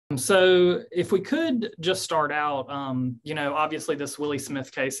So if we could just start out, obviously this Willie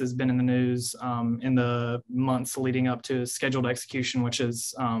Smith case has been in the news in the months leading up to scheduled execution, which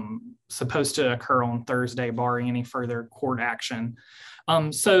is supposed to occur on Thursday, barring any further court action.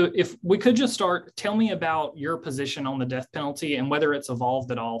 So if we could just start, tell me about your position on the death penalty and whether it's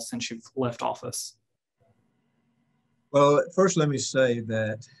evolved at all since you've left office. Well, first let me say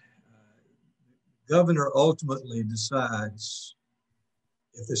that the governor ultimately decides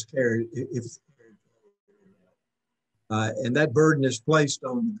if this carried, and that burden is placed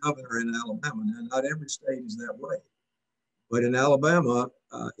on the governor in Alabama. Now, not every state is that way, but in Alabama,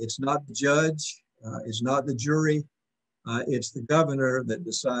 it's not the judge, it's not the jury, it's the governor that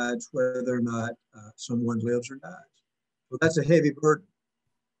decides whether or not someone lives or dies. So that's a heavy burden.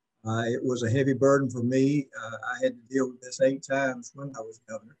 It was a heavy burden for me. I had to deal with this 8 times when I was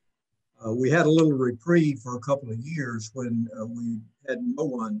governor. We had a little reprieve for a couple of years when we had no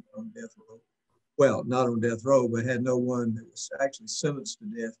one on death row. Well, not on death row, but had no one that was actually sentenced to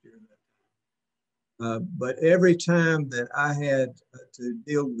death during that time. But every time that I had to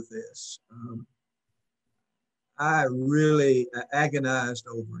deal with this, I really agonized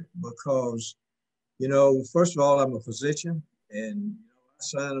over it because, first of all, I'm a physician and I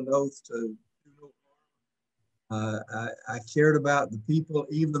signed an oath to do no harm. I cared about the people,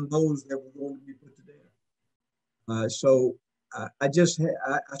 even those that were going to be put to death. So I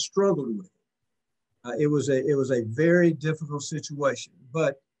struggled with it. It was a very difficult situation.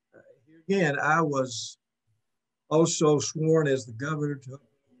 But here again, I was also sworn as the governor to the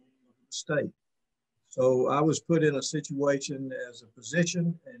state. So I was put in a situation as a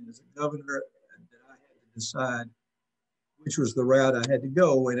physician and as a governor that I had to decide which was the route I had to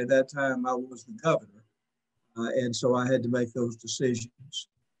go. And at that time, I was the governor. And so I had to make those decisions.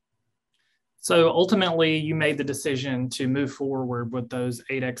 So ultimately, you made the decision to move forward with those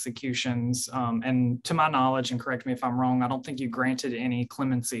 8 executions. And to my knowledge, and correct me if I'm wrong, I don't think you granted any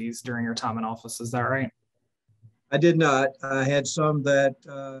clemencies during your time in office. Is that right? I did not. I had some that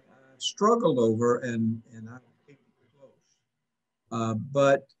I struggled over, and I came close.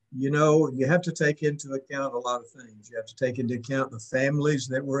 But you have to take into account a lot of things. You have to take into account the families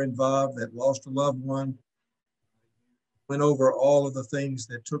that were involved, that lost a loved one. Went over all of the things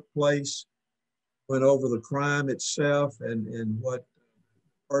that took place, went over the crime itself and what the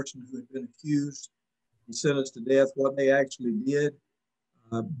person who had been accused and sentenced to death, what they actually did.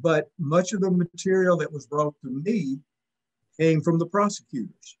 But much of the material that was brought to me came from the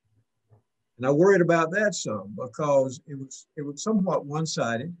prosecutors. And I worried about that some because it was somewhat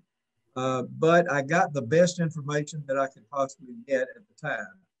one-sided, but I got the best information that I could possibly get at the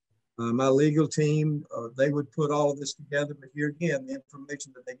time. My legal team, they would put all of this together, but here again, the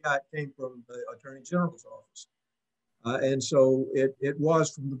information that they got came from the Attorney General's office. And so it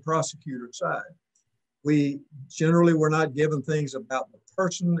was from the prosecutor side. We generally were not given things about the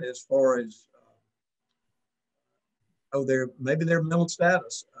person as far as maybe their mental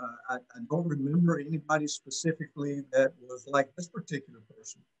status. I don't remember anybody specifically that was like this particular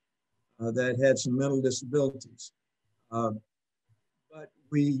person that had some mental disabilities. But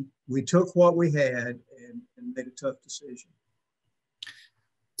we took what we had and made a tough decision.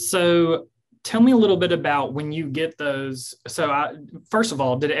 So tell me a little bit about when you get those. So first of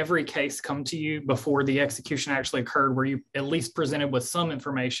all, did every case come to you before the execution actually occurred? Were you at least presented with some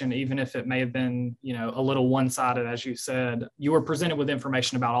information, even if it may have been, a little one-sided, as you said? You were presented with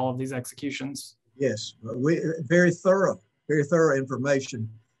information about all of these executions? Yes, very thorough information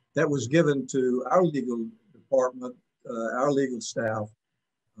that was given to our legal department, our legal staff,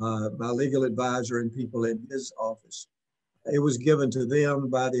 my legal advisor and people in his office. It was given to them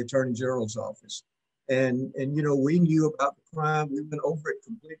by the Attorney General's office. And we knew about the crime. We went over it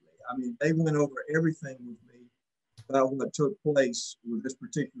completely. I mean, they went over everything with me about what took place with this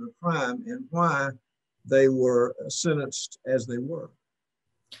particular crime and why they were sentenced as they were.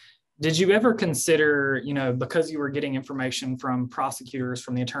 Did you ever consider, because you were getting information from prosecutors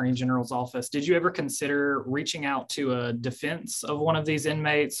from the Attorney General's office, did you ever consider reaching out to a defense of one of these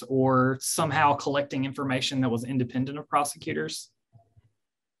inmates or somehow collecting information that was independent of prosecutors?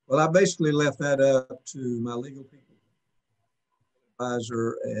 Well, I basically left that up to my legal people,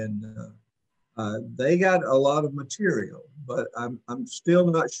 advisor, and they got a lot of material, but I'm still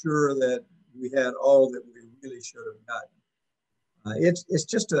not sure that we had all that we really should have gotten. It's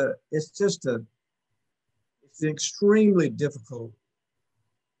an extremely difficult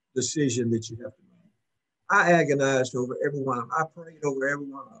decision that you have to make. I agonized over every one of them. I prayed over every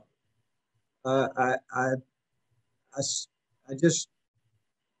one of them. I just,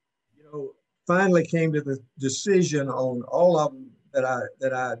 finally came to the decision on all of them that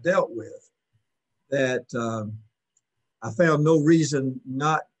I dealt with, that I found no reason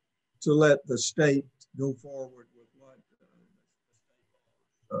not to let the state go forward with what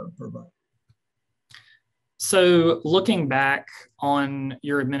provide. So looking back on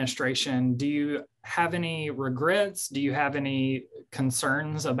your administration, do you have any regrets? Do you have any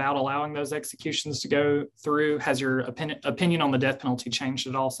concerns about allowing those executions to go through? Has your opinion on the death penalty changed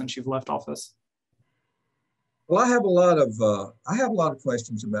at all since you've left office? Well, I have a lot of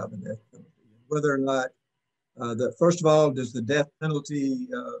questions about the death penalty. Whether or not first of all, does the death penalty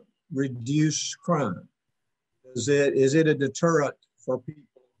reduce crime? Is it a deterrent for people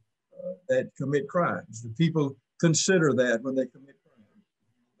that commit crimes? Do people consider that when they commit crimes?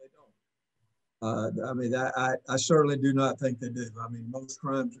 They don't. I mean, I certainly do not think they do. I mean, most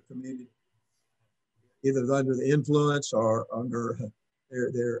crimes are committed either under the influence or under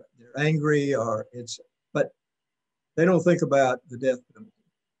they're angry, or but they don't think about the death penalty.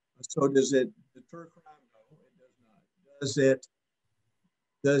 So does it deter crime? No, it does not.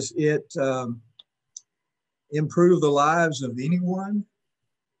 Does it improve the lives of anyone?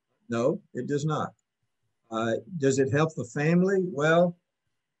 No, it does not. Does it help the family? Well,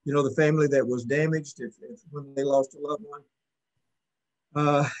 you know, the family that was damaged if when they lost a loved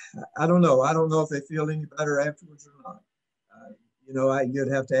one. I don't know. I don't know if they feel any better afterwards or not. You know,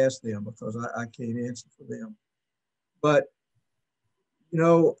 you'd have to ask them, because I can't answer for them. But, you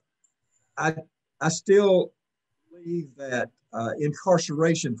know, I still believe that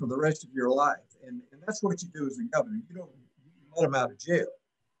incarceration for the rest of your life, and that's what you do as a governor. You don't let them out of jail.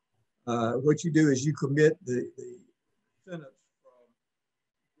 What you do is you commit the sentence from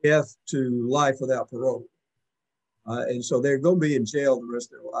death to life without parole. And so they're going to be in jail the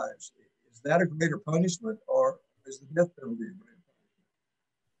rest of their lives. Is that a greater punishment, or is the death penalty a greater punishment?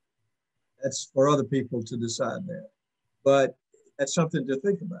 That's for other people to decide that. But that's something to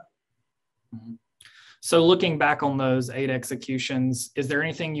think about. Mm-hmm. So looking back on those 8 executions, is there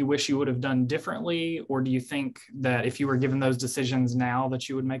anything you wish you would have done differently? Or do you think that if you were given those decisions now that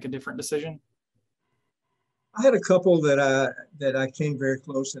you would make a different decision? I had a couple that I came very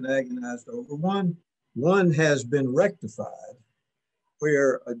close and agonized over. One has been rectified,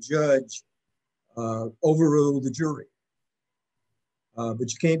 where a judge overruled the jury.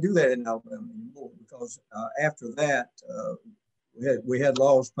 But you can't do that in Alabama anymore, because after that, we had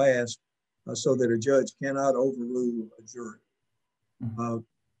laws passed so that a judge cannot overrule a jury. Mm-hmm.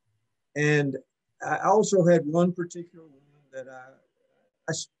 And I also had one particular one that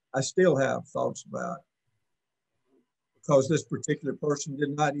I still have thoughts about, because this particular person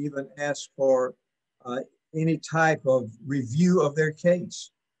did not even ask for any type of review of their case.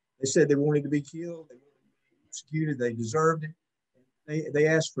 They said they wanted to be killed, they wanted to be executed, they deserved it. They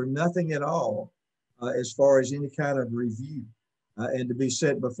asked for nothing at all as far as any kind of review and to be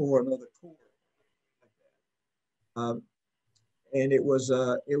sent before another court. And it was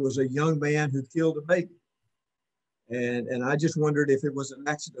a young man who killed a baby. And I just wondered if it was an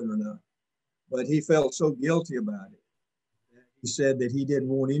accident or not. But he felt so guilty about it. He said that he didn't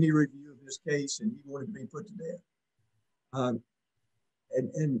want any review of his case, and he wanted to be put to death.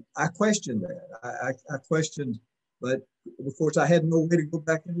 And I questioned that. I questioned, but of course I had no way to go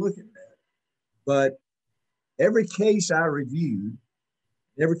back and look at that. But every case I reviewed,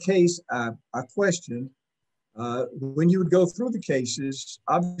 every case I questioned, when you would go through the cases,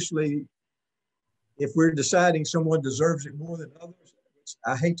 obviously, if we're deciding someone deserves it more than others,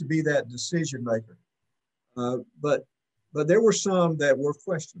 I hate to be that decision maker, but there were some that were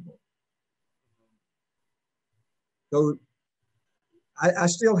questionable. So I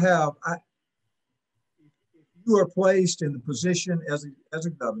still have, if you are placed in the position as a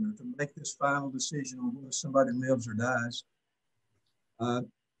governor to make this final decision on whether somebody lives or dies,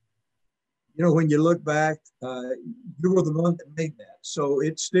 you know, when you look back, you were the one that made that. So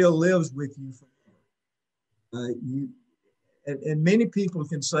it still lives with you forever. And many people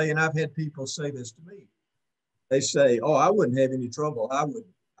can say, and I've had people say this to me, they say, oh, I wouldn't have any trouble. I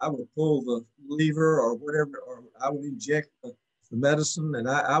would pull the lever or whatever, or I would inject the medicine, and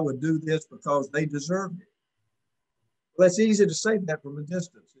I would do this because they deserved it. Well, it's easy to say that from a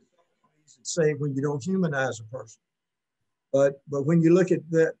distance. It's easy to say when you don't humanize a person. But when you look at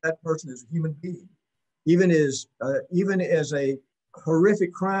that person as a human being, even as a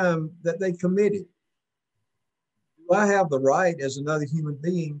horrific crime that they committed, do I have the right as another human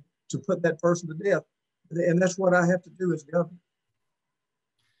being to put that person to death? And that's what I have to do as governor.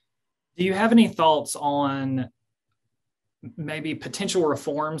 Do you have any thoughts on maybe potential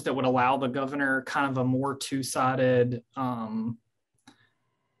reforms that would allow the governor kind of a more two-sided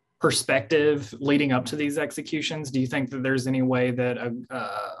perspective leading up to these executions? Do you think that there's any way that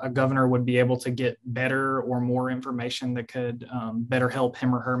a governor would be able to get better or more information that could better help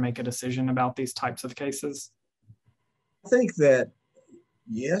him or her make a decision about these types of cases? I think that,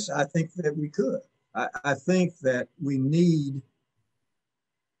 yes, I think that we could. I think that we need,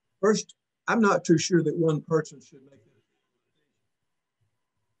 first, I'm not too sure that one person should make it.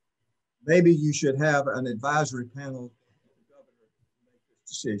 Maybe you should have an advisory panel of the governor to make this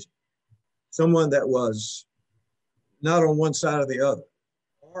decision. Someone that was not on one side or the other,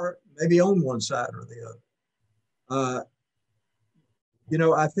 or maybe on one side or the other.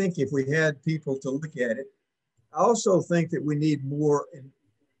 I think if we had people to look at it, I also think that we need more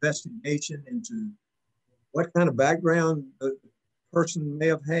investigation into what kind of background the person may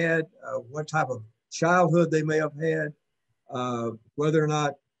have had, what type of childhood they may have had, whether or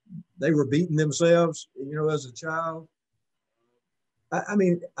not they were beating themselves, as a child. I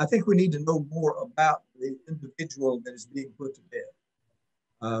mean, I think we need to know more about the individual that is being put to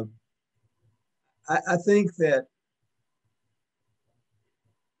death. I think that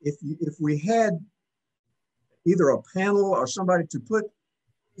if we had either a panel or somebody to put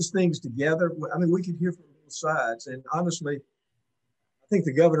these things together, I mean, we could hear from both sides. And honestly, I think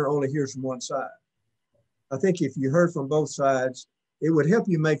the governor only hears from one side. I think if you heard from both sides, it would help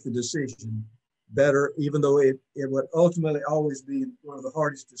you make the decision better, even though it would ultimately always be one of the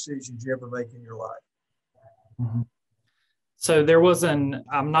hardest decisions you ever make in your life. Mm-hmm. So there was I'm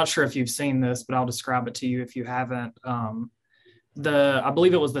not sure if you've seen this, but I'll describe it to you if you haven't. I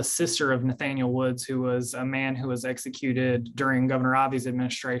believe it was the sister of Nathaniel Woods, who was a man who was executed during Governor Ivey's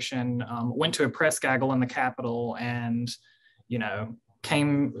administration, went to a press gaggle in the Capitol and,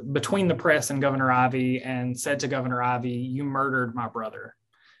 came between the press and Governor Ivey and said to Governor Ivey, "You murdered my brother."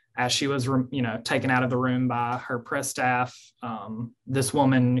 As she was, taken out of the room by her press staff, this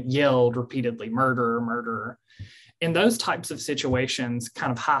woman yelled repeatedly, "Murderer, murderer." In those types of situations,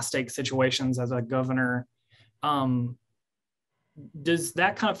 kind of high stakes situations as a governor, does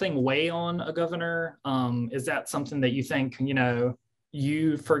that kind of thing weigh on a governor? Is that something that you think,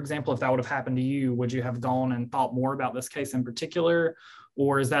 you, for example, if that would have happened to you, would you have gone and thought more about this case in particular?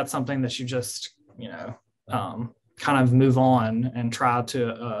 Or is that something that you just, kind of move on and try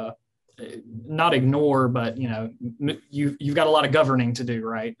to not ignore, but, you've got a lot of governing to do,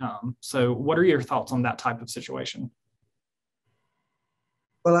 right? So what are your thoughts on that type of situation?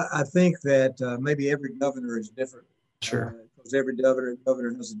 Well, I think that maybe every governor is different. Sure. Because every governor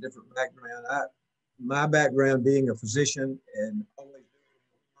has a different background. My background being a physician and always doing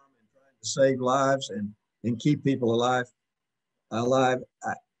harm and trying to save lives and keep people alive.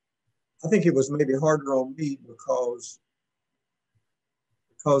 I think it was maybe harder on me because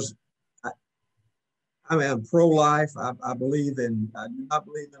I'm pro-life. I do not believe in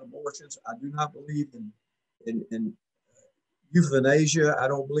abortions. I do not believe in euthanasia. I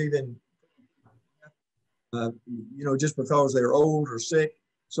don't believe in just because they're old or sick.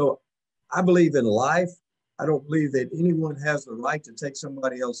 So I believe in life. I don't believe that anyone has the right to take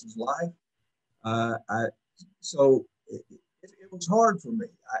somebody else's life. So it was hard for me.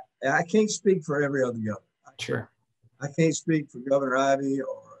 I can't speak for every other governor. Sure. I can't speak for Governor Ivey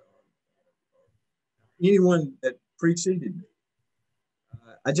or anyone that preceded me.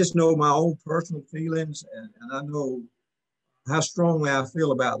 I just know my own personal feelings, and I know how strongly I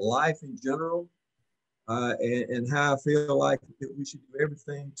feel about life in general. And how I feel like that we should do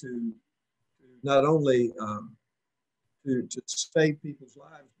everything to not only to save people's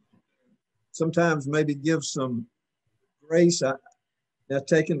lives, sometimes maybe give some grace. I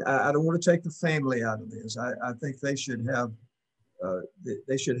don't want to take the family out of this. I think they should have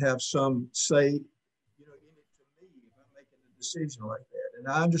some say, in it to me if I'm making a decision like that. And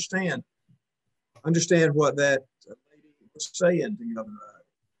I understand what that lady was saying to Governor Ivey,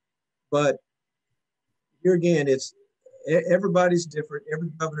 but here again, it's everybody's different. Every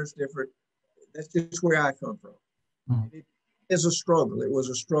governor's different. That's just where I come from. Mm-hmm. It is a struggle. It was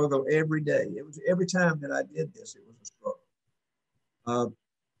a struggle every day. It was every time that I did this, it was a struggle.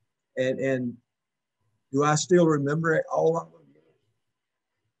 And do I still remember it all of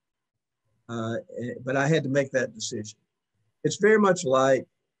them? But I had to make that decision. It's very much like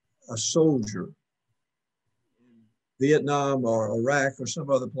a soldier in Vietnam or Iraq or some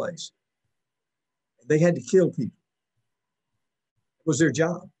other place. They had to kill people. It was their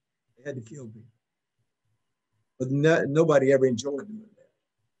job. They had to kill people. But nobody ever enjoyed doing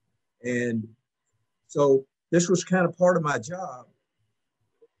that. And so this was kind of part of my job.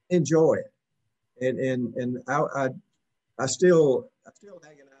 Enjoy it. And I still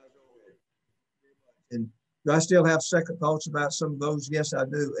agonize over it. And Do I still have second thoughts about some of those? Yes, I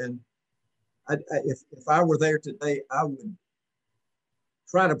do. And if I were there today, I would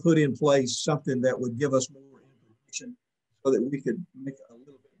try to put in place something that would give us more information so that we could make a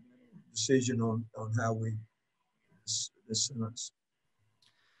little bit better decision on how we this sentence.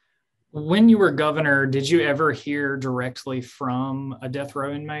 When you were governor, did you ever hear directly from a death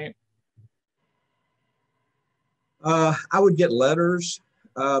row inmate? I would get letters,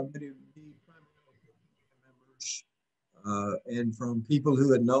 but it would be primarily members and from people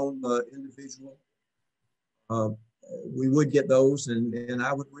who had known the individual. We would get those, and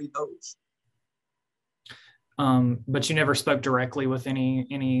I would read those. But you never spoke directly with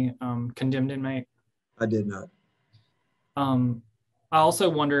any condemned inmate? I did not. I also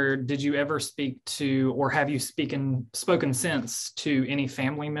wonder, did you ever speak to, or have you spoken since to any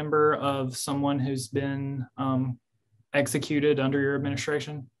family member of someone who's been executed under your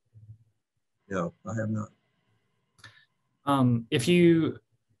administration? No, I have not. If you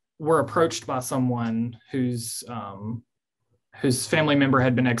were approached by someone whose family member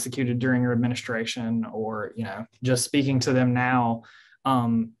had been executed during your administration, or just speaking to them now,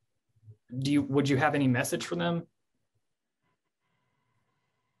 would you have any message for them?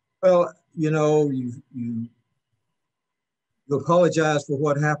 Well, you apologize for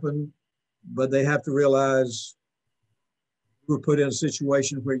what happened, but they have to realize you were put in a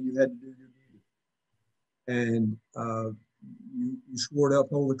situation where you had to do your duty, and you swore to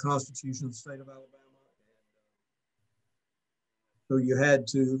uphold the Constitution of the state of Alabama. So you had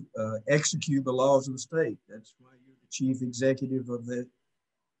to execute the laws of the state. That's why you're the chief executive of the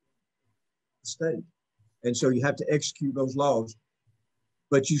state. And so you have to execute those laws.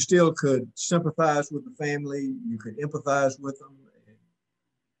 But you still could sympathize with the family. You could empathize with them and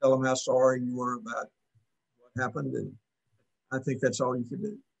tell them how sorry you were about what happened. And I think that's all you could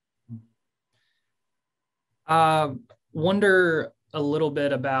do. Wonder a little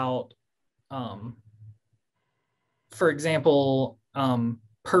bit about, for example,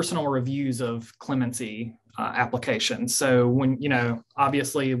 personal reviews of clemency applications. So when,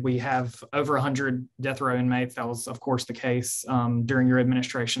 obviously we have over 100 death row inmates. That was, of course, the case during your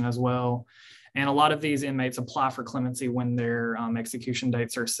administration as well. And a lot of these inmates apply for clemency when their execution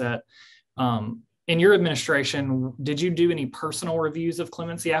dates are set. In your administration, did you do any personal reviews of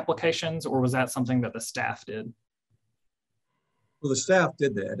clemency applications, or was that something that the staff did? Well, the staff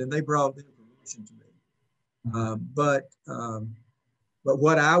did that, and they brought the information to me. But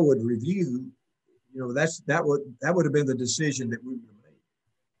what I would review, that would have been the decision that we would have made.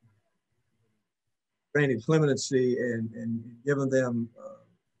 Granted clemency and given them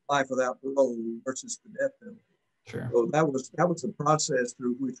life without parole versus the death penalty. Sure. So that was the process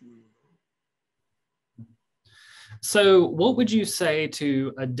through which we were going. So what would you say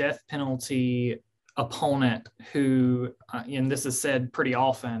to a death penalty opponent who, and this is said pretty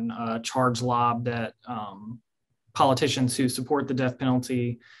often, charge lob that politicians who support the death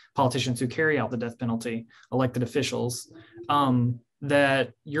penalty, politicians who carry out the death penalty, elected officials,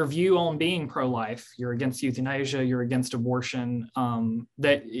 that your view on being pro-life, you're against euthanasia, you're against abortion,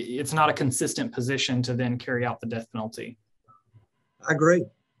 that it's not a consistent position to then carry out the death penalty? I agree.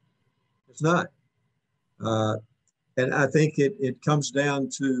 It's not. And I think it comes down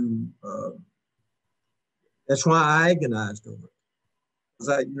to, that's why I agonized over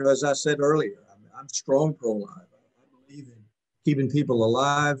it. As I said earlier, I'm strong pro-life. I believe in keeping people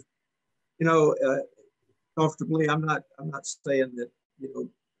alive, comfortably. I'm not saying that,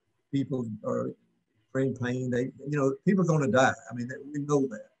 people are in pain. People are going to die. I mean, we know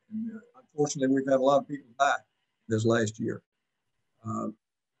that. And unfortunately, we've had a lot of people die this last year.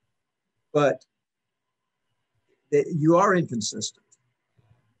 But you are inconsistent.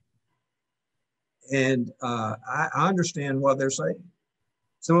 And I understand what they're saying.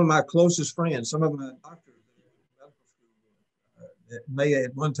 Some of my closest friends, some of my doctors in medical school that may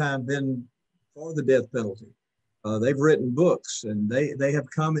at one time been for the death penalty, they've written books, and they have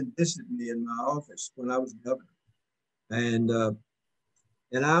come and visited me in my office when I was governor. And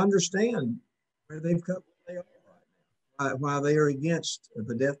I understand where they've come, where they are right now, why they are against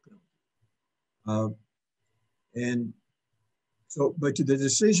the death penalty. And so, but the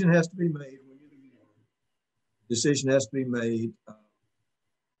decision has to be made. Decision has to be made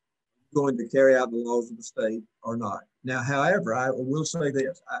going to carry out the laws of the state or not. Now, however, I will say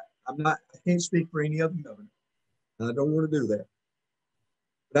this: I can't speak for any other governor, and I don't want to do that.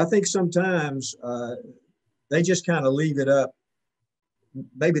 But I think sometimes they just kind of leave it up.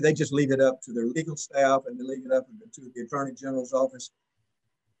 Maybe they just leave it up to their legal staff, and they leave it up to the Attorney General's office.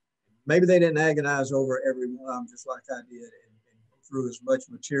 Maybe they didn't agonize over every one of them just like I did, and go through as much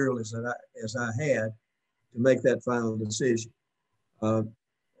material as I had. make that final decision. Uh,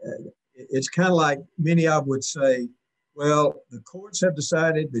 it's kind of like many of would say, well, the courts have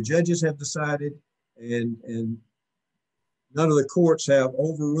decided, the judges have decided, and none of the courts have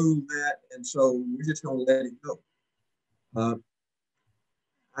overruled that, and so we're just going to let it go.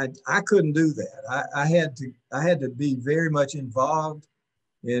 I couldn't do that. I had to be very much involved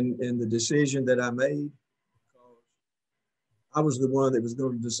in the decision that I made. I was the one that was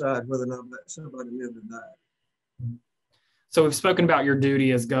going to decide whether or not somebody lived or died. So we've spoken about your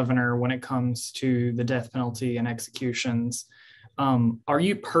duty as governor when it comes to the death penalty and executions. Are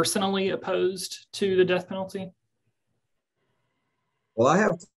you personally opposed to the death penalty? Well, I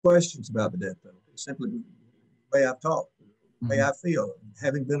have questions about the death penalty, simply the way I've talked, the way I feel,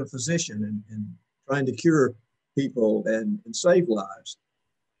 having been a physician and trying to cure people and save lives.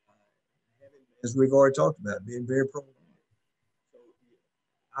 As we've already talked about, being very pro. So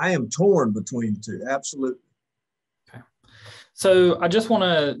I am torn between the two, absolutely. Okay. So I just want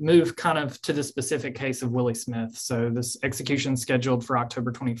to move kind of to the specific case of Willie Smith. So this execution scheduled for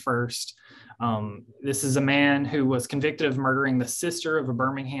October 21st. This is a man who was convicted of murdering the sister of a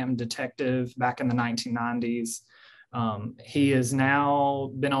Birmingham detective back in the 1990s. He has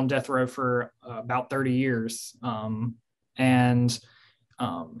now been on death row for about 30 years.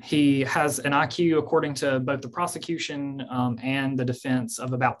 He has an IQ, according to both the prosecution and the defense,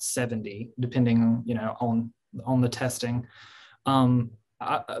 of about 70, depending, on the testing.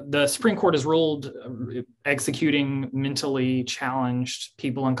 The Supreme Court has ruled executing mentally challenged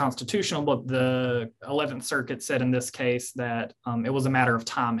people unconstitutional, but the 11th Circuit said in this case that it was a matter of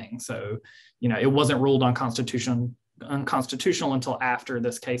timing. So, it wasn't ruled unconstitutional until after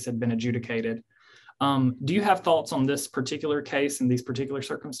this case had been adjudicated. Do you have thoughts on this particular case and these particular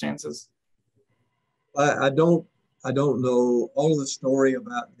circumstances? I don't know all of the story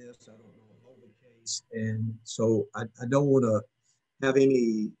about this. I don't know all the case, and so I don't want to have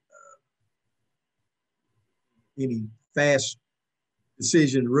any fast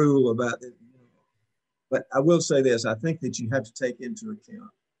decision rule about it. But I will say this: I think that you have to take into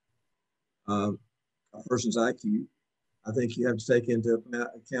account a person's IQ. I think you have to take into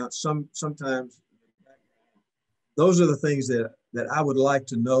account sometimes. Those are the things that I would like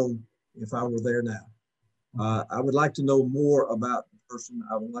to know if I were there now. I would like to know more about the person.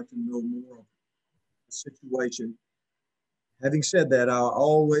 I would like to know more of the situation. Having said that, I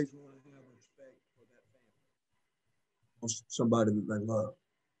always want to have respect for that family, somebody that they love,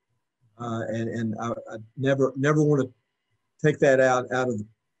 and I never want to take that out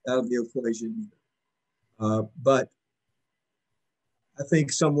of the equation either. But I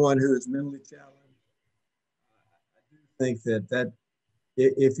think someone who is mentally challenged, I do think that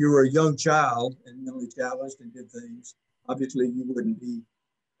if you were a young child and mentally challenged and did things, obviously you wouldn't be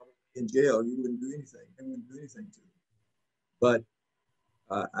in jail. You wouldn't do anything. They wouldn't do anything to you. But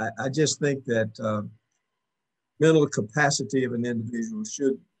I just think that mental capacity of an individual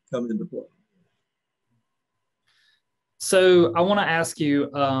should come into play. So I want to ask you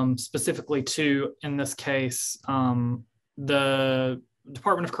specifically too, in this case, the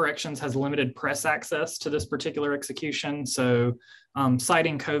Department of Corrections has limited press access to this particular execution. So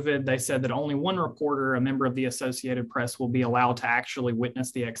citing COVID, they said that only one reporter, a member of the Associated Press, will be allowed to actually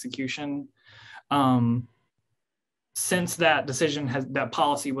witness the execution. Since that that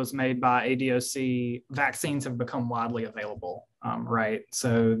policy was made by ADOC, vaccines have become widely available, right?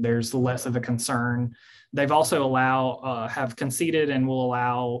 So there's less of a concern. They've also have conceded and will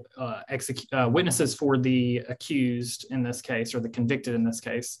allow witnesses for the accused in this case, or the convicted in this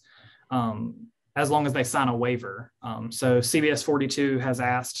case, as long as they sign a waiver. So CBS 42 has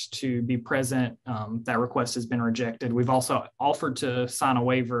asked to be present. That request has been rejected. We've also offered to sign a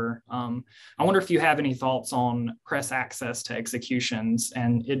waiver. I wonder if you have any thoughts on press access to executions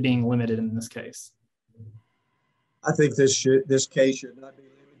and it being limited in this case. I think this case should not be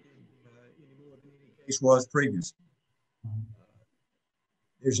limited any more than any case was previously.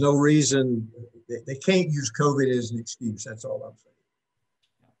 There's no reason they can't use COVID as an excuse. That's all I'm saying.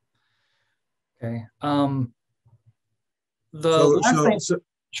 Okay.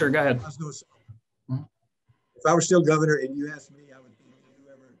 Sure, go ahead. If I were still governor and you asked me, I would think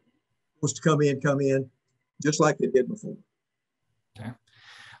whoever was to come in, just like they did before. Okay.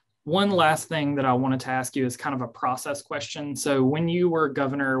 One last thing that I wanted to ask you is kind of a process question. So when you were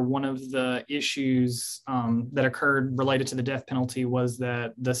governor, one of the issues that occurred related to the death penalty was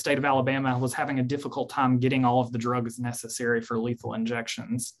that the state of Alabama was having a difficult time getting all of the drugs necessary for lethal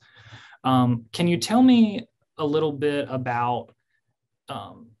injections. Can you tell me a little bit about,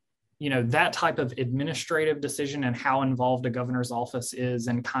 that type of administrative decision and how involved a governor's office is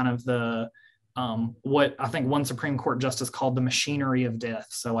and kind of the what I think one Supreme Court justice called the machinery of death.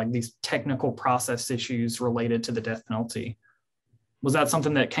 So like these technical process issues related to the death penalty. Was that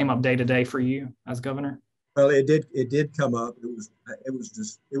something that came up day to day for you as governor? Well, it did come up. It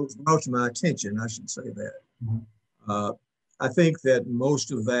was brought to my attention. I should say that. Mm-hmm. I think that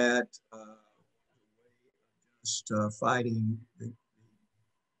most of that just fighting the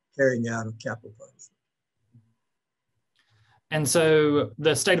carrying out of capital punishment. And so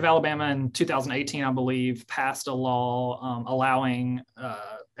the state of Alabama in 2018, I believe, passed a law allowing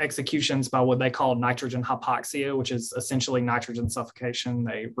executions by what they call nitrogen hypoxia, which is essentially nitrogen suffocation.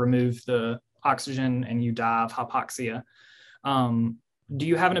 They remove the oxygen and you die of hypoxia. Do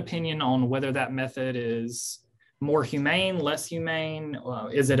you have an opinion on whether that method is more humane, less humane?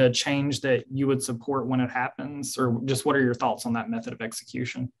 Is it a change that you would support when it happens? Or just what are your thoughts on that method of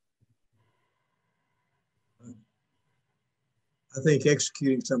execution? I think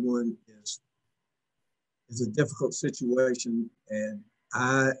executing someone is a difficult situation, and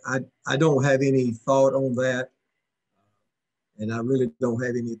I don't have any thought on that, and I really don't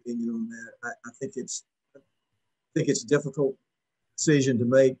have any opinion on that. I think it's a difficult decision to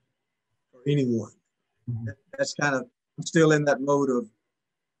make for anyone. Mm-hmm. That's kind of, I'm still in that mode of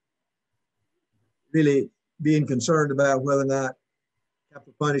really being concerned about whether or not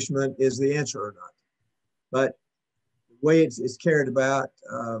capital punishment is the answer or not. But way it's carried about,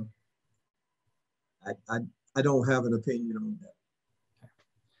 I don't have an opinion on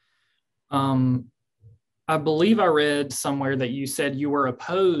that. I believe I read somewhere that you said you were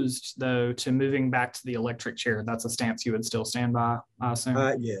opposed, though, to moving back to the electric chair. That's a stance you would still stand by, I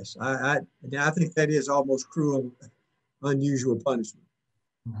assume? Yes. I think that is almost cruel, unusual punishment.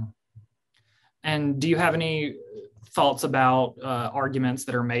 Mm-hmm. And do you have any thoughts about arguments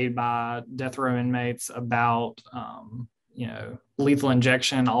that are made by death row inmates about lethal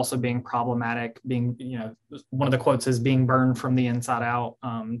injection also being problematic, being, one of the quotes is being burned from the inside out.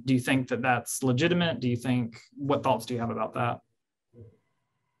 Do you think that that's legitimate? What thoughts do you have about that?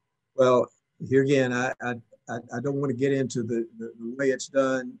 Well, here again, I don't want to get into the way it's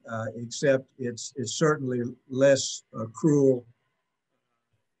done, except it's certainly less cruel,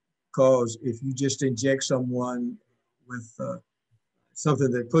 because if you just inject someone with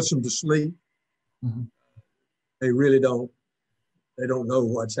something that puts them to sleep, mm-hmm. They really don't know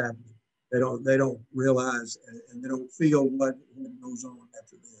what's happening. They don't realize, and they don't feel what goes on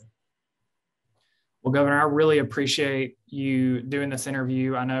after that. Well, Governor, I really appreciate you doing this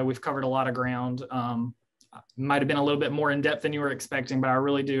interview. I know we've covered a lot of ground. Might have been a little bit more in depth than you were expecting, but I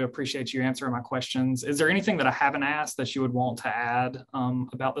really do appreciate you answering my questions. Is there anything that I haven't asked that you would want to add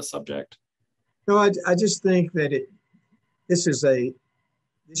about this subject? No, I just think that this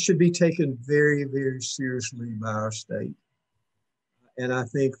should be taken very, very seriously by our state. And I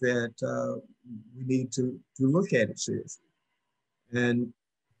think that we need to look at it seriously. And,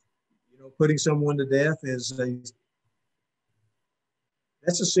 putting someone to death that's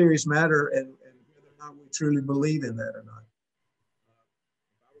a serious matter, and whether or not we truly believe in that or not.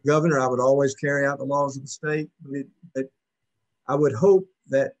 Governor, I would always carry out the laws of the state, but I would hope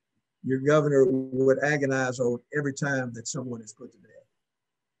that your governor would agonize on every time that someone is put to death.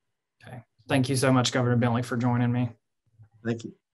 Okay. Thank you so much, Governor Bentley, for joining me. Thank you.